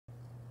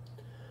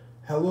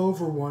Hello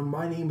everyone,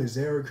 my name is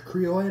Eric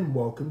Creel and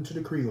welcome to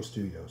the Creel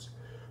Studios.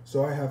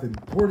 So I have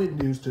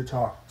important news to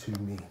talk to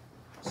me.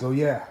 So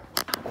yeah.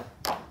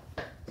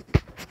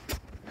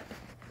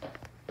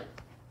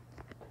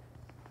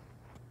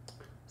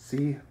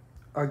 See,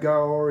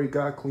 already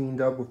got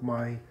cleaned up with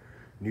my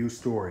new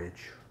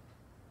storage.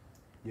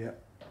 Yeah.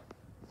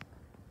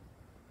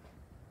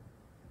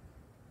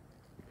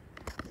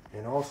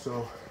 And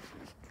also,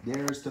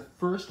 there's the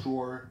first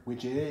drawer,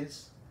 which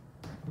is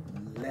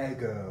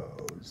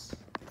Legos.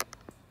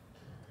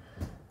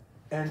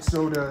 And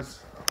so does,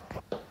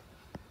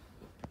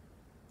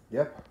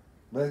 yep,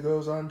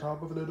 Legos on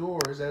top of the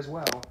doors as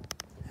well.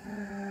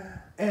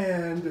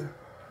 And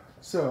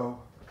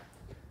so,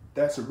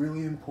 that's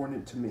really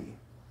important to me.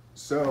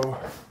 So,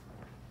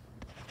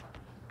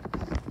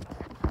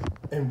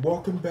 and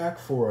welcome back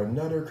for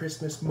another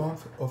Christmas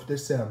month of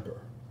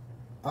December.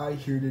 I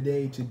here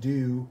today to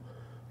do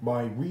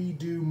my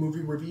redo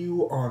movie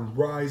review on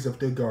Rise of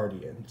the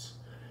Guardians.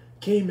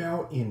 Came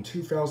out in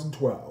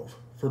 2012.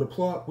 For the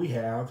plot, we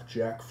have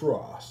Jack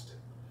Frost,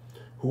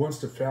 who wants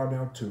to find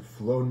out to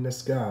float in the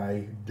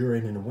sky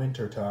during the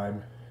winter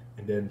time,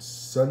 and then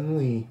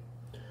suddenly,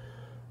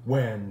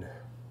 when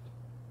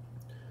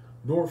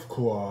North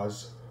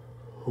Claws,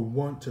 who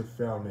want to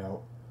find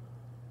out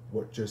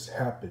what just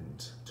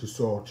happened to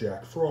Saul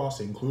Jack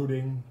Frost,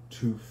 including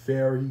Tooth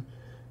Fairy,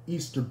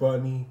 Easter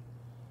Bunny,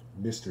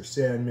 Mr.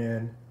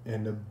 Sandman,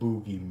 and the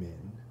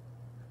Boogeyman.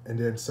 And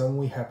then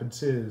suddenly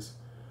happens is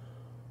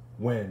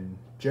when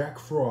Jack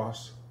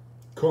Frost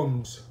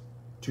comes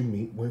to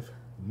meet with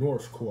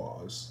North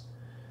Claws.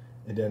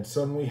 And then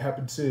suddenly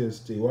happens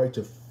is they like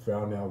to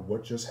find out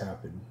what just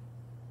happened.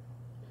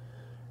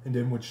 And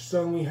then which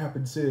suddenly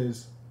happens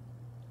is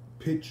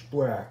pitch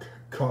black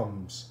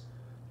comes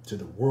to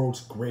the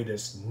world's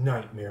greatest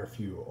nightmare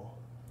fuel.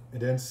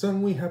 And then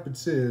suddenly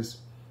happens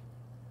is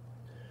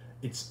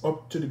it's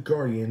up to the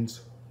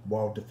Guardians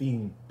while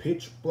defeating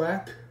pitch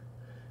black,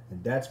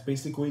 and that's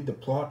basically the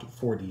plot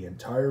for the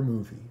entire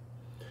movie.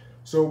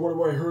 So what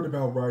have I heard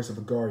about Rise of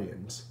the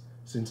Guardians?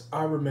 Since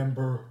I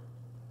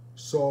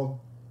saw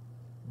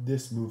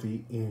this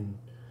movie in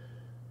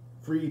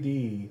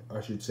 3D,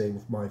 I should say,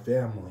 with my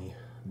family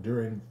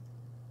during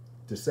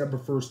December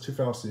 1st,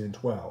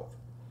 2012,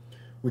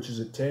 which is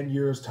a 10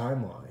 years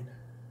timeline.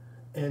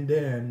 And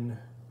then,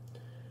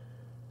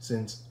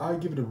 since I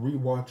give it a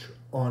rewatch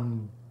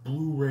on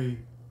Blu-ray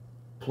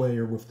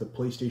player with the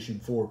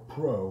PlayStation 4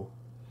 Pro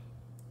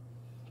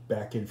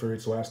back in for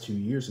its last 2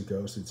 years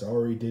ago, since I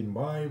already did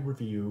my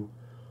review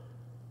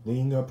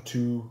leading up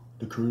to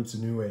The Croods: A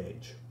New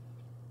Age.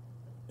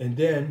 And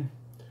then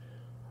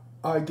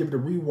I give it a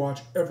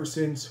rewatch ever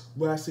since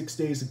last 6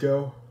 days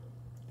ago,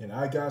 and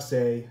I gotta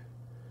say,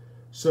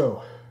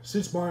 so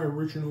since my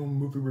original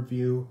movie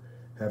review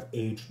have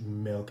aged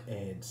milk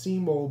and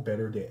seen old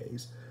better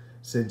days,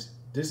 since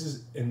this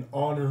is an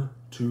honor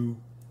to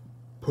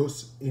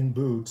Puss in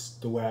Boots: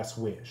 The Last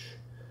Wish.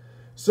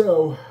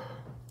 So,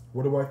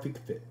 what do I think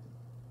of it?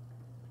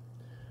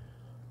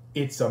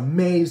 It's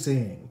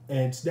amazing, and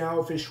it's now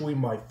officially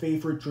my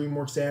favorite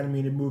DreamWorks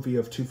animated movie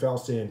of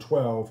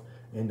 2012,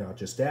 and not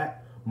just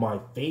that, my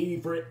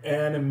favorite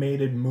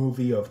animated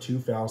movie of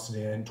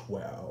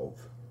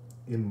 2012,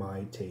 in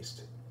my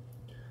taste.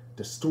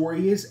 The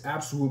story is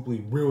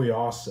absolutely really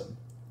awesome.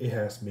 It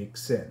has to make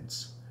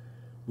sense,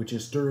 which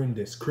is during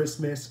this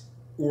Christmas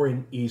or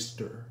in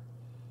Easter.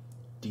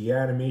 The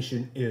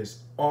animation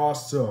is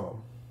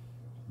awesome,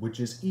 which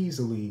is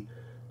easily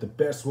the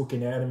best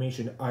looking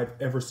animation I've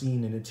ever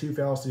seen in a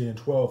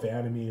 2012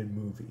 animated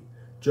movie,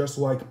 just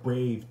like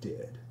Brave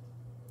did.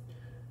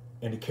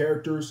 And the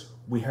characters,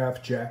 we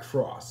have Jack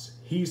Frost.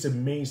 He's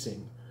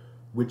amazing,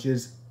 which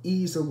is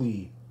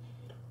easily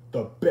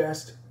the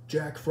best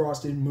Jack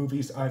Frost in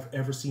movies I've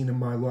ever seen in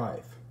my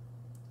life.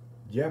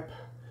 Yep,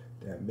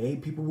 that many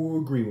people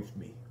will agree with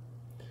me.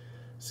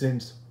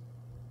 Since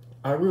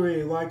I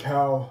really like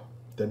how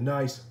the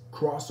nice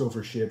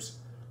crossover ships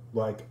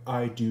like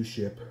I Do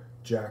ship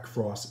Jack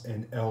Frost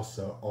and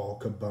Elsa all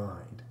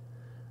combined.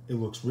 It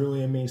looks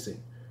really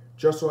amazing.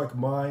 Just like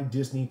my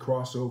Disney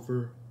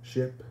crossover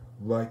ship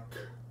like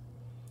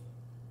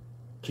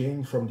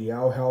King from the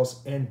Owl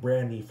House and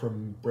Brandy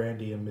from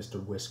Brandy and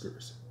Mr.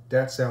 Whiskers.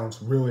 That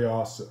sounds really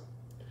awesome.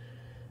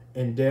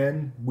 And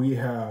then we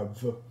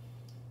have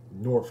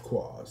North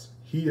Claws.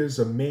 He is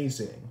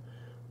amazing,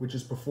 which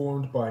is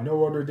performed by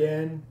no other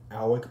than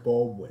Alec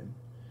Baldwin,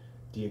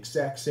 the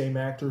exact same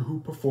actor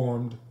who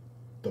performed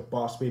the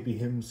Boss Baby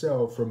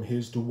himself from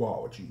his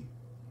duology.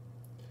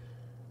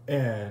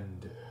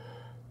 And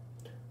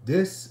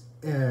this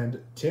and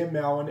Tim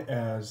Allen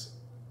as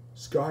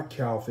Scott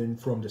Calvin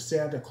from the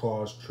Santa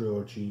Claus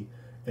trilogy,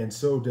 and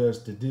so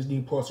does the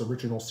Disney Plus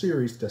original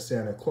series, The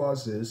Santa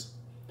Clauses,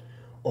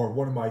 are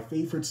one of my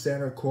favorite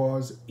Santa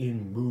Claus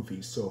in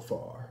movies so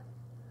far.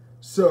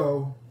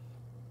 So,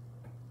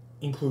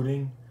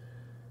 including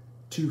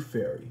Tooth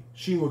Fairy.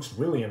 She looks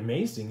really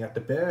amazing at the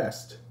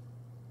best.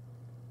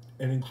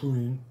 And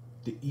including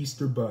the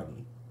Easter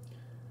Bunny.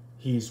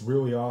 He's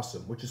really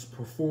awesome, which is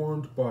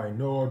performed by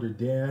no other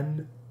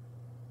than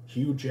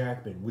Hugh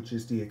Jackman, which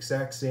is the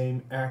exact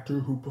same actor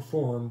who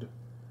performed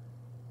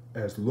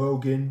as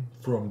Logan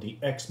from the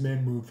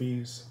X-Men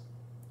movies,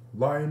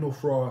 Lionel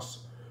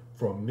Frost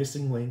from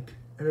Missing Link,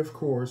 and of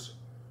course,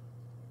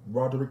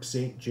 Roderick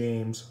St.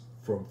 James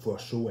from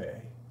Flush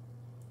Away,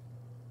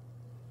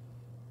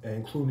 and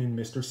including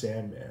Mr.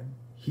 Sandman.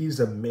 He's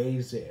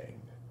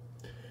amazing,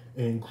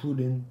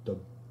 including the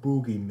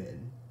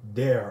Boogeymen.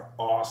 They're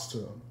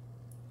awesome.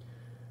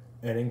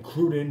 And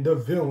including the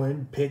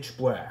villain, Pitch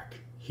Black.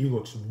 He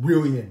looks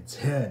really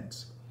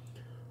intense.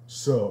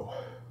 So,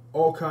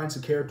 all kinds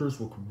of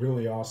characters look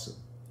really awesome.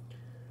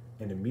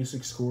 And the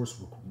music scores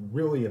look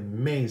really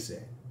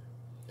amazing.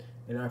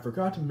 And I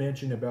forgot to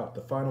mention about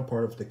the final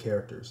part of the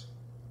characters.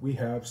 We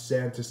have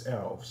Santa's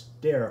elves.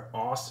 They're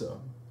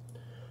awesome.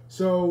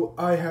 So,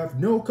 I have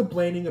no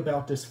complaining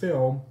about this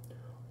film.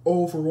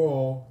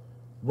 Overall,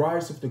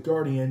 Rise of the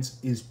Guardians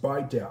is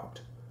by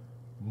doubt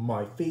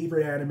my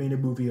favorite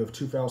animated movie of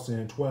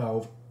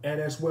 2012, and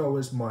as well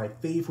as my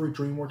favorite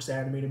DreamWorks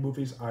animated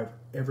movies I've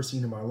ever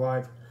seen in my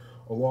life,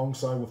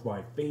 alongside with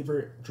my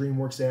favorite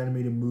DreamWorks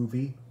animated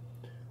movie,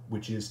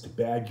 which is The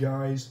Bad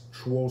Guys,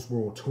 Trolls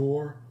World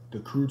Tour, The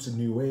Croods of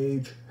New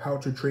Age, How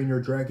to Train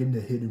Your Dragon: The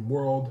Hidden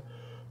World,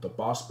 The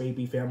Boss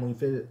Baby Family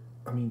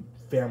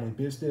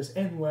Business,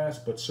 and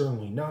last but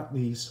certainly not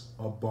least,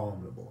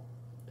 Abominable.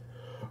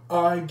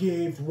 I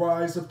gave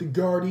Rise of the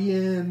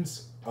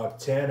Guardians a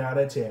 10 out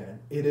of 10.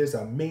 It is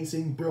an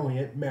amazing,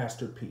 brilliant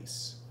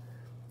masterpiece.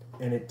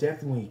 And it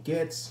definitely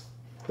gets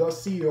the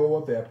seal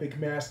of Epic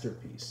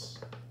Masterpiece.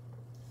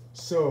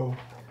 So,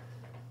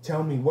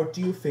 tell me, what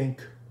do you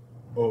think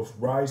of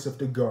Rise of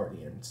the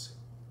Guardians?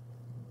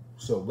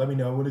 So, let me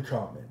know in the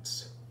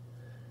comments.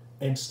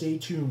 And stay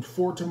tuned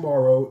for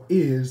tomorrow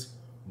is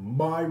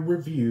my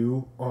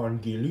review on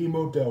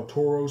Guillermo del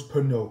Toro's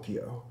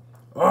Pinocchio.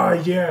 Ah,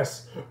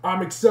 yes!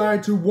 I'm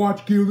excited to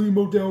watch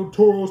Guillermo del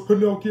Toro's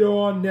Pinocchio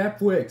on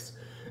Netflix.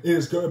 It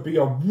is going to be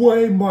a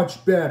way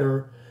much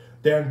better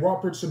than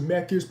Robert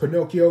Zemeckis'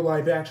 Pinocchio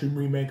live-action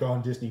remake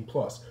on Disney+.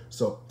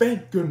 So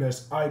thank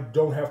goodness I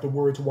don't have to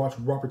worry to watch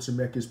Robert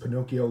Zemeckis'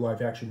 Pinocchio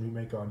live-action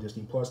remake on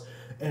Disney+.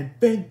 And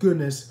thank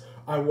goodness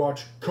I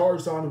watch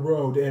Cars on the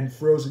Road and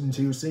Frozen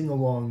 2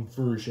 sing-along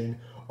version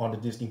on the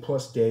Disney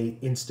Plus day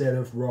instead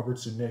of Robert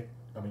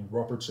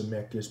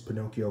Zemeckis'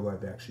 Pinocchio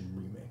live-action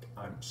remake.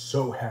 I'm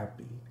so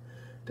happy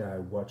that I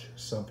watch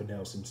something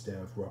else instead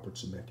of Robert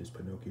Zemeckis'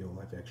 Pinocchio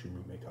live-action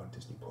remake on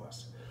Disney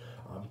Plus.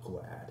 I'm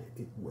glad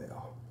it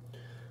will.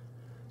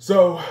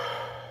 So,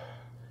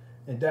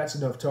 and that's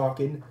enough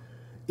talking.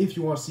 If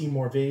you want to see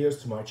more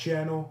videos to my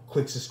channel,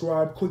 click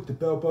subscribe, click the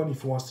bell button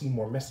if you want to see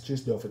more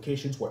messages,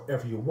 notifications,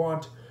 whatever you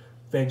want.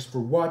 Thanks for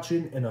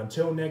watching, and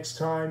until next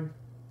time,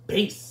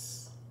 peace!